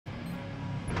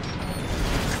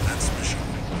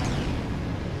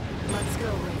go,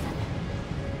 Raven.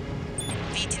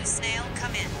 V2 Snail,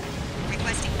 come in.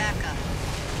 Requesting backup.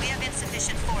 We have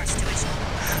insufficient force to issue.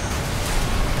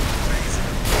 Raven,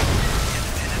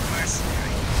 independent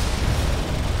mercenary.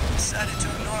 Decided to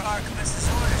ignore Archibald's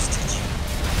orders, did you?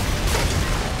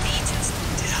 V2's...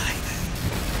 Did I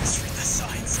misread the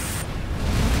signs?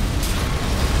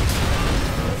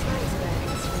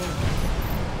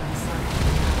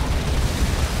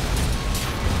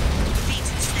 V2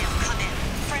 Snail, come in.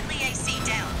 Friendly AC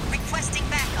down. Requesting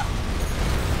backup.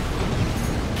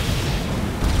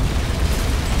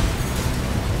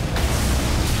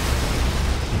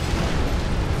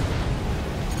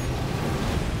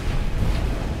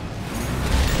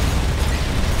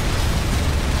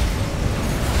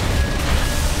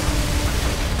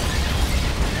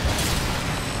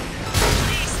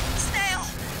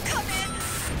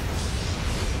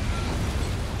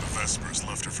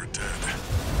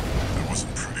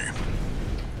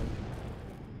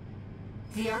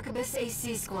 The Arquebus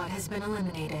AC squad has been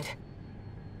eliminated.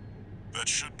 That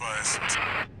should buy us some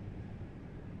time.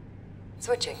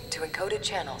 Switching to encoded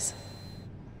channels.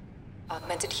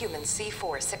 Augmented Human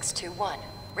C4621,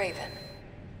 Raven.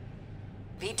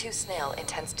 V2 Snail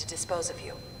intends to dispose of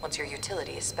you once your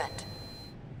utility is spent.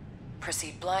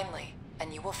 Proceed blindly,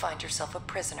 and you will find yourself a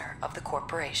prisoner of the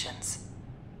corporations.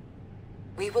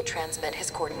 We will transmit his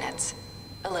coordinates.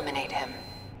 Eliminate him.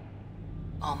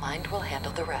 All Mind will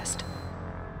handle the rest.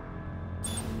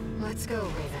 Let's go,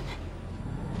 Raven.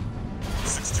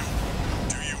 6-2,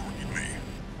 do you read me?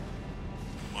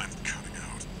 I'm cutting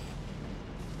out.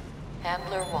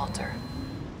 Handler Walter.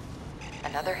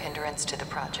 Another hindrance to the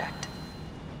project.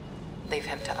 Leave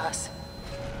him to us.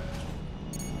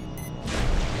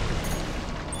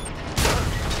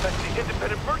 That's the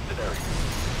independent mercenary.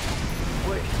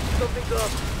 Wait, something's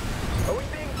up. Are we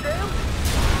being jammed?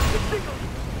 The signal...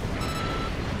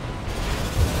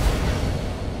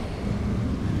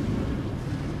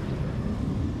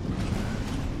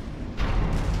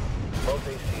 Both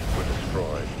ACs were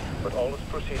destroyed, but all is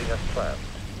proceeding as planned.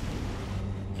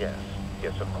 Yes,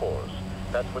 of course.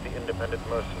 That's what the independent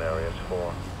mercenary is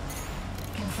for.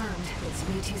 Confirmed. It's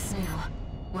V2 Snail.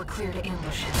 We're clear to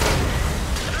ambush him.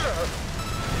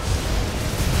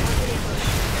 Target ambush.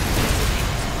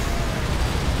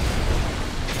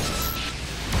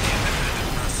 Independent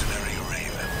mercenary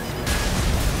Raven.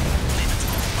 Leave it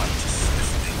all up to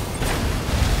swiftly.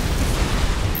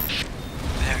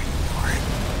 There you are.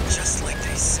 Just like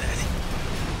they said.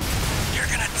 You're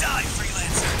gonna die,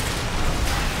 freelancer.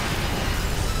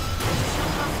 Additional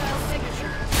hostile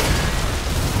signature.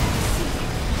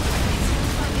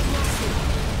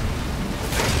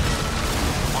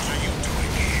 What are you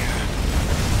doing here?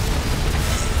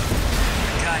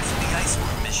 A guy from the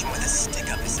Iceworm mission with a stick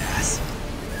up his ass.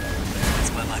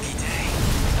 It's my lucky day.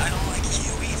 I don't like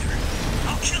you either.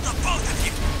 I'll kill the both of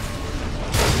you.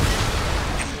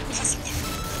 Impossible.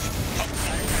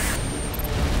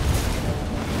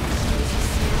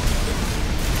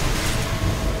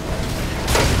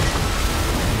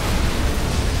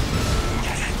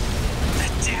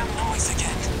 That damn noise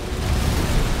again.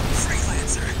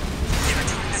 Freelancer, you're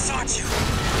doing this, aren't you?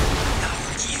 How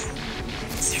are you?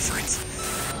 Different.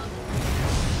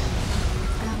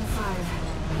 Down 5.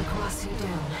 Iguazu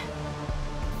down.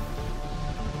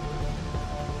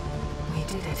 We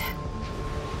did it.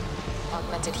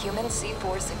 Augmented Human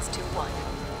C4621,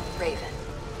 Raven.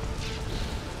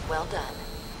 Well done.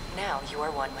 Now you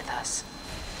are one with us.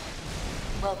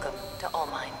 Welcome to All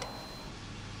Mind.